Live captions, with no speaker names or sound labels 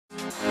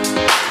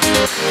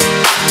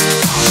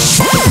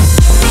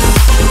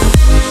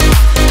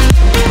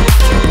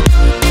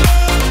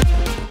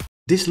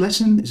This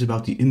lesson is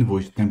about the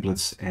invoice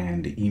templates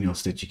and the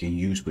emails that you can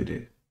use with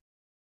it.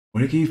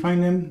 Where can you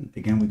find them?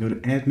 Again, we go to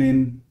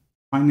Admin,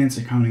 Finance,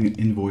 Accounting and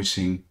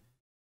Invoicing,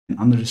 and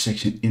under the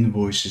section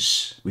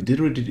Invoices, we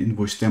did already the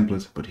invoice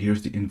template, but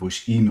here's the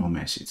invoice email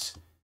message.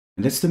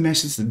 And that's the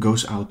message that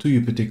goes out to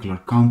your particular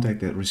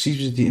contact that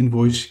receives the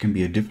invoice. It can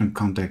be a different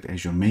contact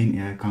as your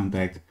main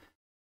contact,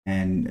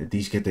 and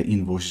these get the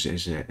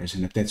invoices as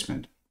an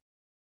attachment.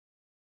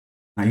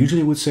 Now,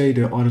 usually I would say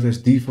the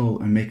Autotask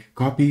default and make a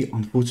copy.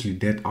 Unfortunately,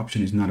 that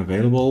option is not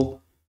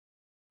available.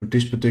 For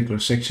this particular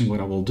section, what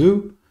I will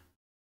do,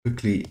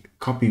 quickly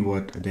copy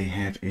what they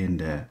have in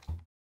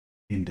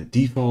the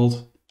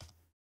default.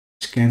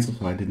 It's canceled,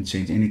 so I didn't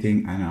change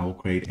anything, and I will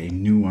create a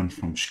new one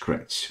from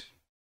scratch.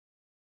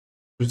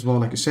 First of all,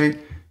 like I say,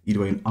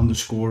 either way an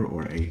underscore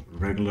or a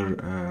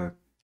regular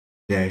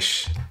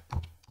dash.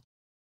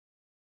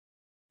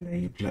 And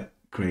then you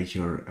create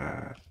your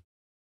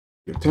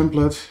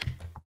template.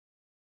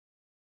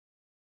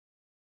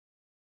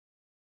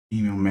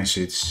 Email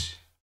message.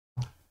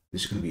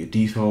 This is going to be a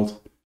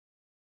default.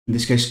 In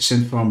this case,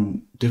 sent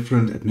from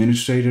different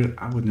administrator.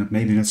 I would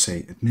maybe not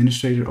say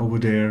administrator over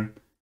there.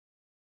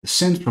 The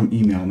sent from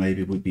email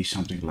maybe would be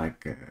something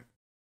like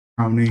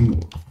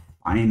accounting or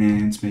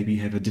finance. Maybe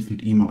you have a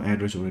different email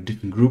address or a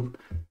different group.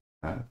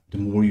 The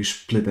more you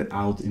split it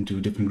out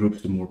into different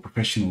groups, the more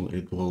professional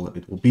it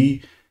will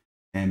be.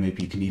 And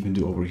maybe you can even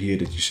do over here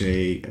that you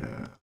say,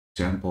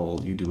 example,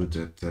 you do it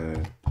at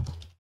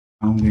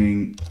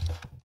accounting.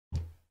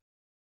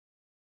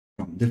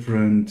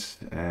 Different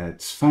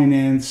it's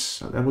finance,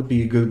 so that would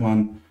be a good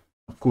one.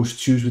 Of course,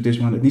 choose with this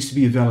one. It needs to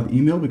be a valid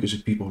email, because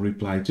if people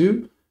reply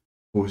to, of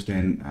course,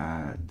 then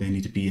they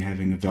need to be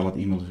having a valid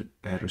email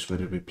address where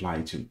they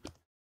reply to.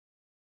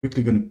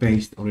 Quickly going to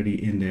paste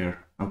already in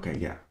there. Okay,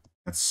 yeah,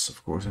 that's,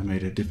 of course, I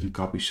made a different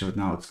copy, so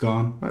now it's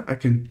gone, but I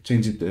can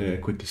change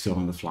it quickly still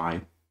on the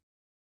fly.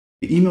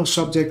 The email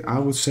subject, I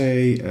would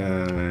say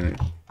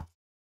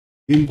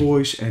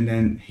invoice, and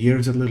then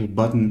here's a little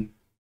button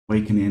where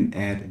you can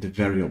add the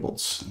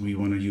variables. We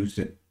want to use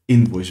the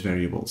invoice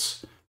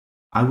variables.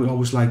 I would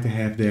always like to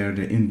have there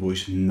the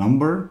invoice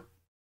number.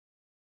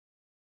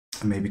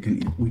 And maybe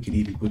we can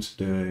even put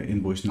the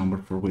invoice number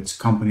for which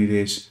company it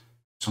is.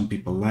 Some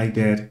people like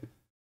that.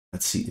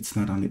 Let's see, it's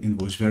not on the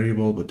invoice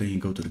variable, but then you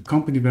go to the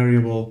company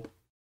variable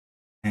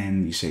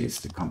and you say it's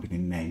the company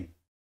name.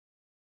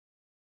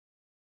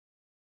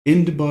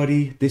 In the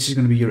body, this is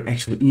going to be your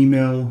actual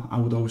email. I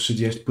would always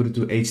suggest put it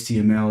to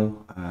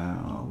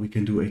HTML. We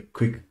can do a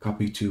quick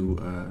copy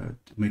to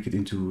make it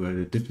into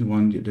a different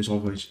one. There's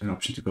always an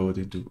option to go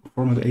into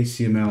format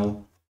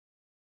HTML.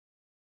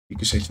 You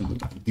can say something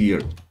like,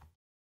 dear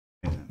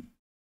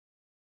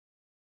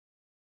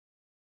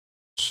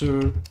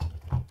sir,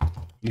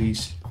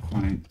 please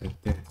find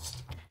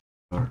attached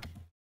our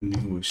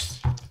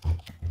newest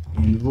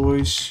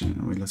invoice.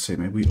 Let's say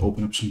maybe we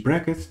open up some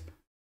brackets.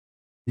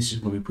 This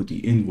is where we put the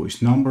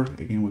invoice number.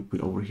 Again, we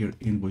put over here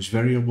invoice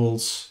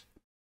variables,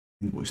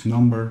 invoice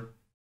number.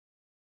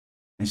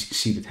 As you can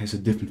see, it has a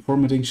different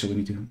formatting, so we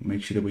need to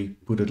make sure that we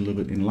put it a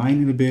little bit in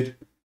line in a bit.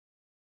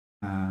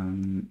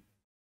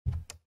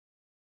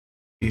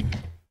 If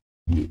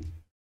you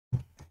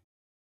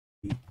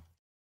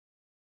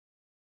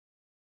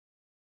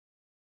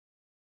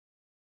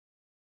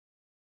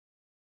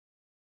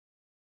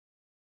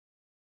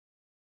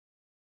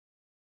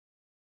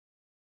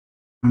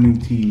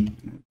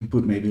team,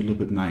 put maybe a little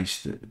bit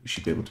nice. We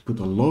should be able to put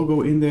a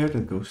logo in there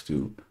that goes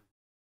to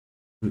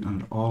put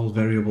under all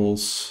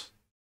variables.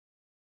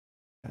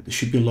 There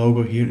should be a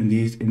logo here.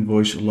 Indeed,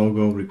 invoice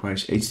logo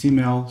requires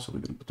HTML, so we're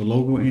going to put the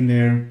logo in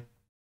there.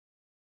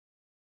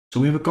 So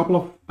we have a couple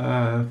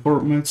of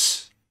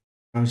formats.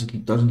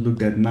 It doesn't look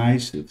that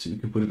nice. You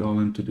can put it all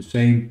into the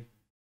same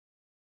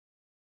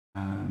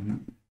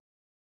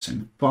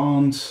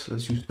font.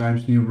 Let's use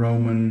Times New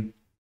Roman.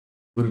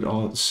 Put it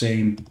all at the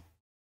same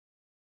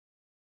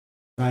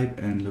type,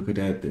 and look at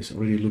that. This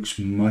already looks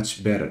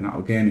much better. Now,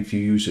 again, if you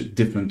use a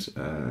different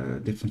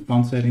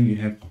font setting, you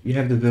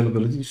have the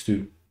availabilities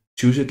to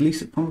choose at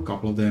least from a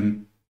couple of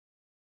them.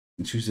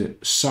 And choose the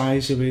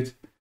size of it.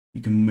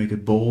 You can make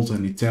it bold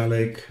and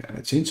italic.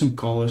 Change some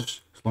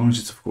colors. As long as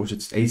it's, of course,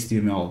 it's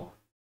HTML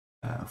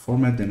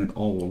format, then it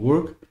all will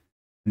work.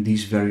 And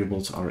these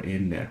variables are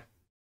in there.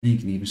 And you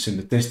can even send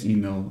a test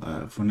email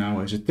for now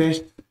as a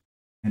test,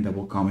 and that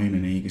will come in,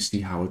 and then you can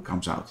see how it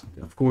comes out.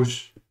 Of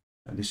course,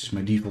 this is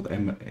my default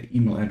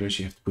email address.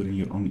 You have to put in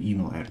your own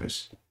email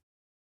address.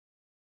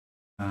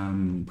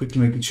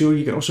 Quickly making sure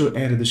you can also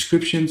add a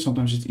description.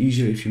 Sometimes it's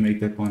easier if you make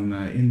that one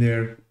in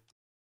there.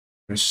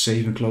 Press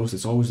save and close.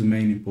 That's always the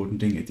main important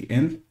thing at the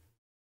end.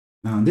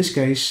 Now in this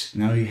case,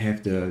 now you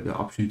have the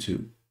option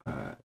to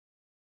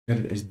set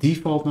it as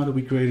default now that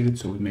we created it.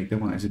 So we make that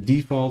one as a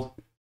default.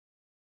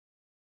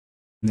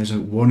 And there's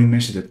a warning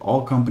message that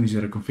all companies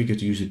that are configured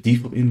to use a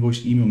default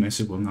invoice email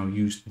message will now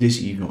use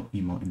this email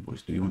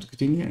invoice. Do you want to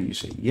continue? And you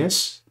say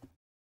yes.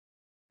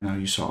 Now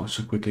you saw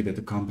so quickly that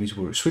the companies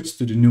were switched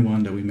to the new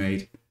one that we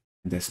made,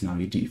 and that's now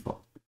your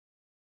default.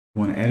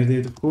 You want to edit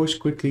it, of course,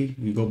 quickly.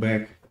 You go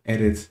back,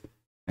 edit,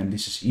 And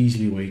this is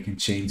easily where you can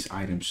change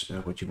items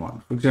what you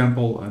want. For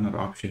example, another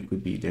option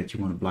could be that you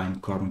want to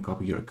blind carbon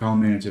copy your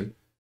account manager,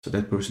 so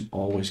that person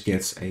always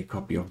gets a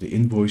copy of the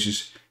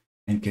invoices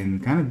and can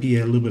kind of be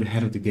a little bit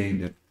ahead of the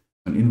game, that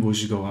when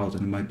invoices go out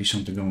and there might be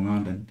something going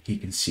on, then he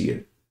can see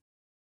it.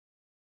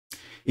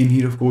 In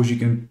here, of course, you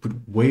can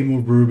put way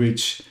more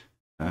verbiage.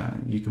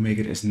 You can make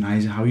it as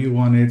nice how you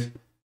want it.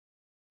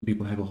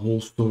 People have a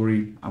whole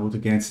story. I would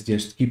again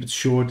suggest keep it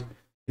short.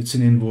 It's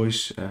an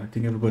invoice. I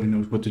think everybody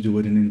knows what to do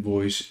with an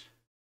invoice.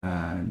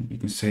 You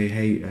can say,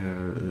 hey,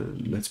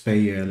 let's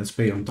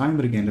pay on time.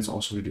 But again, that's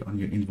also really on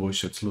your invoice,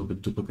 so it's a little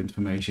bit duplicate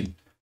information.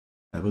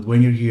 But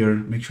when you're here,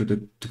 make sure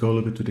to go a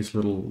little bit to this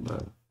little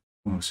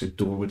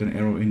door with an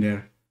arrow in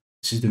there.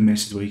 This is the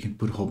message where you can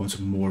put a whole bunch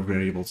of more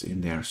variables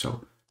in there,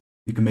 so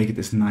you can make it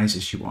as nice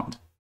as you want.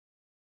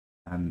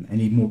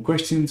 Any more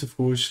questions, of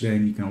course,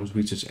 then you can always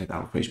reach us at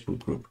our Facebook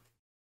group.